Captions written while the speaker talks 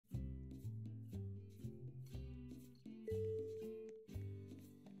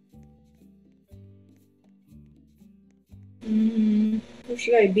Who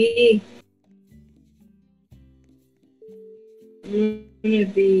should I be? I'm gonna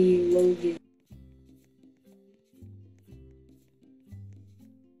be Logan.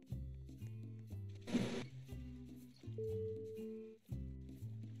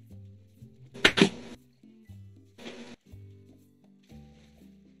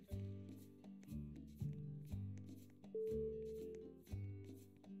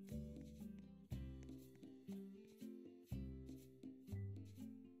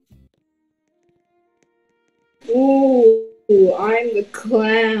 Ooh, I'm the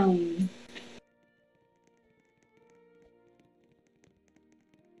clown.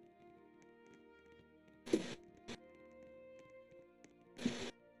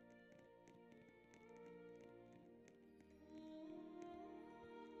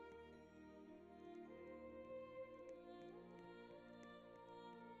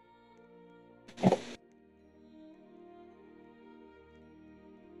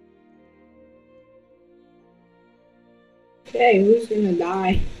 Okay, who's gonna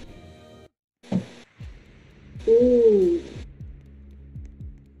die? Ooh.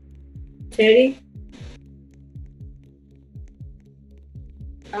 Teddy?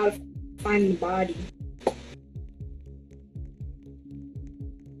 Gotta find the body.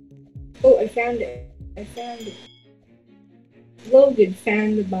 Oh, I found it. I found it. Logan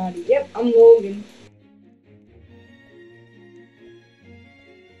found the body. Yep, I'm Logan.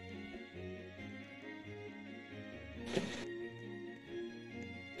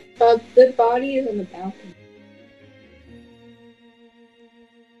 The body is on the balcony.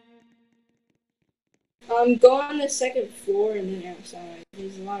 Go on the second floor and then outside.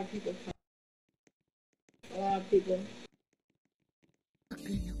 There's a lot of people coming. A lot of people.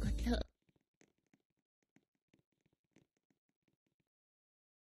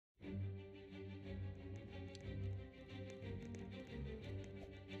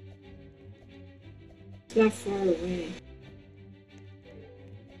 It's not far away.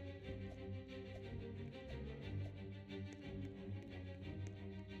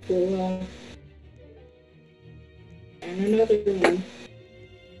 Cool. And another one.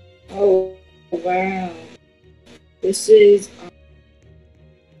 Oh, wow. This is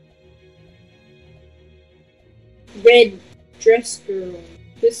Red Dress Girl.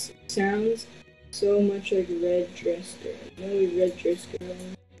 This sounds so much like Red Dress Girl. No, Red Dress Girl.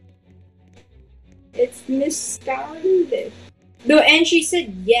 It's Miss Scarlet. No, and she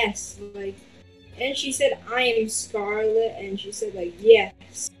said yes. Like, and she said I am Scarlet, and she said like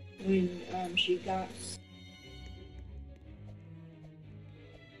yes when she got.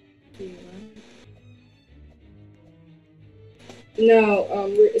 No,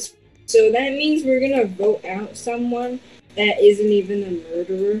 so that means we're gonna vote out someone that isn't even a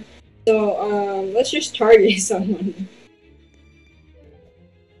murderer. So, let's just target someone.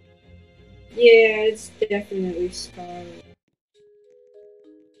 Yeah, it's definitely Scarlet.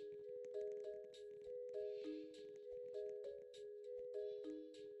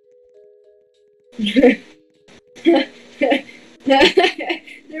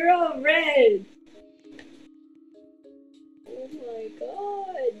 They're all red. Oh my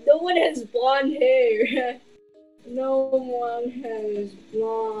god. No one has blonde hair. No one has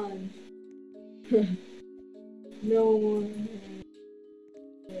blonde. No one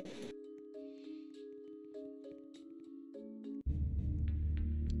has.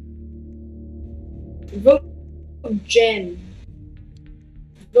 Vote Jen.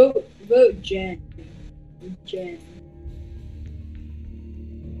 Vote Jen. Jen.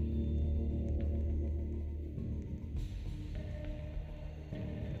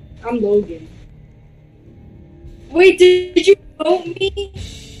 I'm Logan. Wait, did you vote me?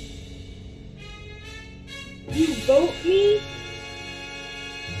 You vote me?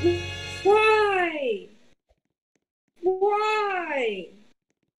 Why? Why?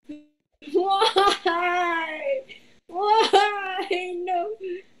 Why? Why? No,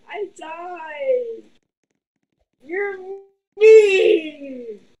 I died. You're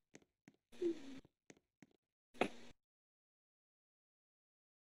mean.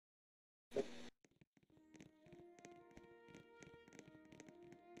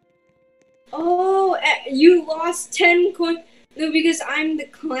 Oh, you lost 10 coins. No, because I'm the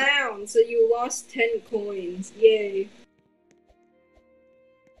clown, so you lost 10 coins. Yay.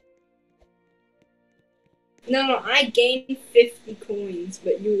 No, I gained 50 coins,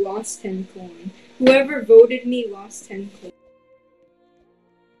 but you lost 10 coins. Whoever voted me lost 10 coins.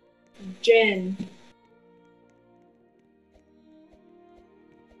 Jen.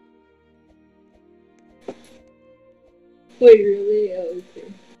 Wait, really? Oh, okay.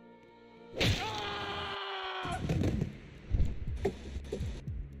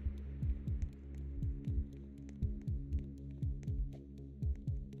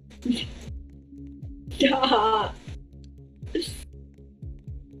 Stop.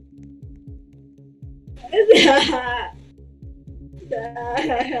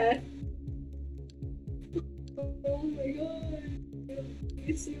 Oh my god.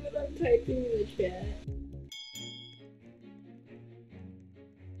 You see what I'm typing in the chat?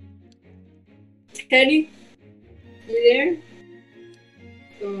 Teddy? You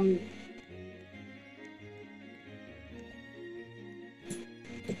there? Um,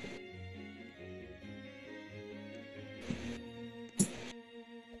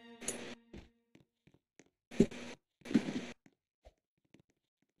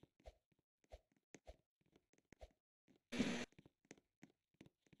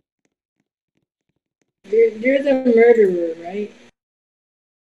 you're the murderer, right?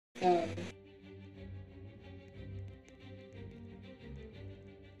 Um,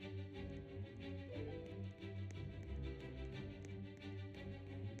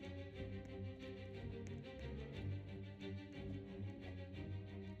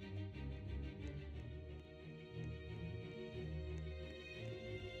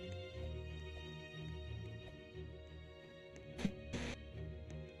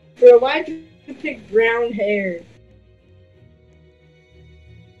 bro, why'd you pick brown hair?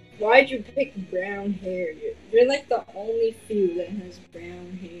 Why'd you pick brown hair? You're like the only few that has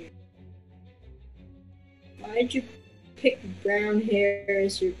brown hair. Why'd you pick brown hair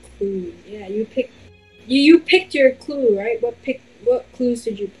as your clue? Yeah, you picked your clue, right? What clues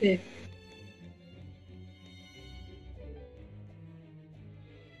did you pick?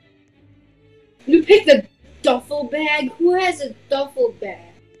 You picked a duffel bag? Who has a duffel bag?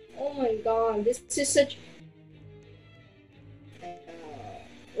 Oh my god, this is such.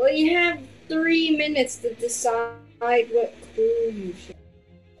 Well, you have 3 minutes to decide what clue you should.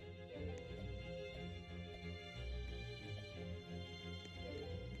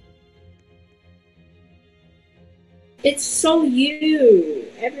 It's so you.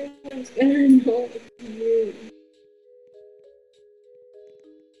 Everyone's gonna know it's you.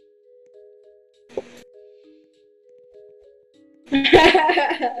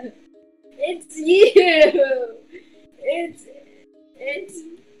 It's you. It's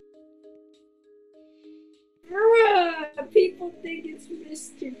bruh. People think it's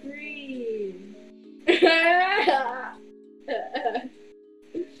Mr. Green.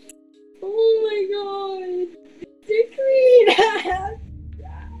 Oh my god.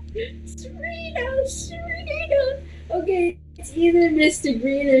 Mr. Green. Serena. Okay, it's either Mr.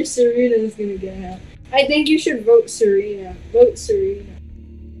 Green or Serena's gonna get out. I think you should vote Serena. Vote Serena.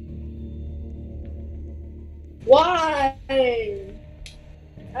 Why? I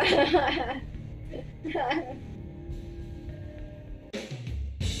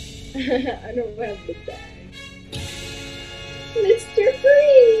don't have the bag. Mr.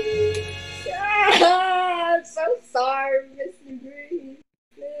 Green! Ah, I'm so sorry, Mr. Green.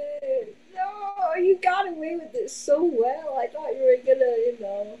 No, you got away with it so well. I thought you were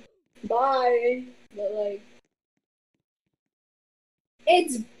gonna, bye. But, like,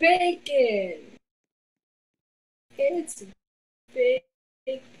 it's bacon! It's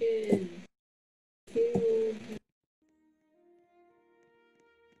bacon. Ew.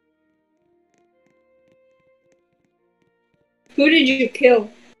 Who did you kill?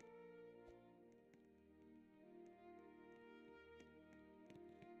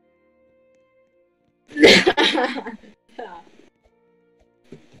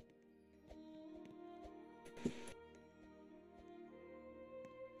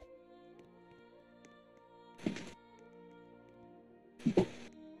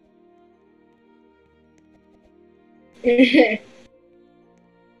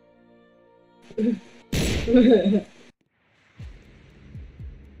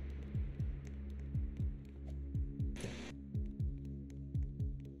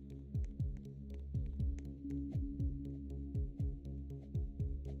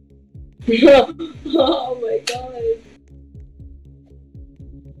 Oh my god.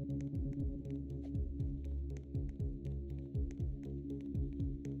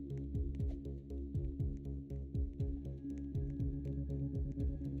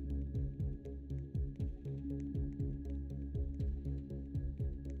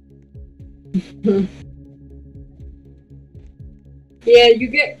 Yeah, you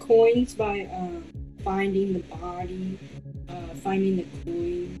get coins by finding the body, finding the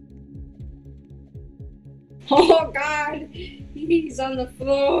coin. Oh god, he's on the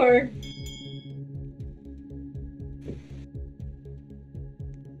floor.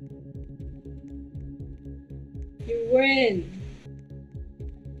 You win.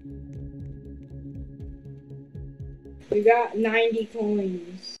 We got 90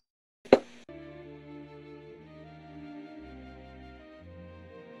 coins.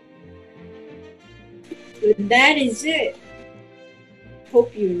 So that is it.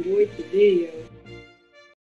 Hope you enjoyed the video.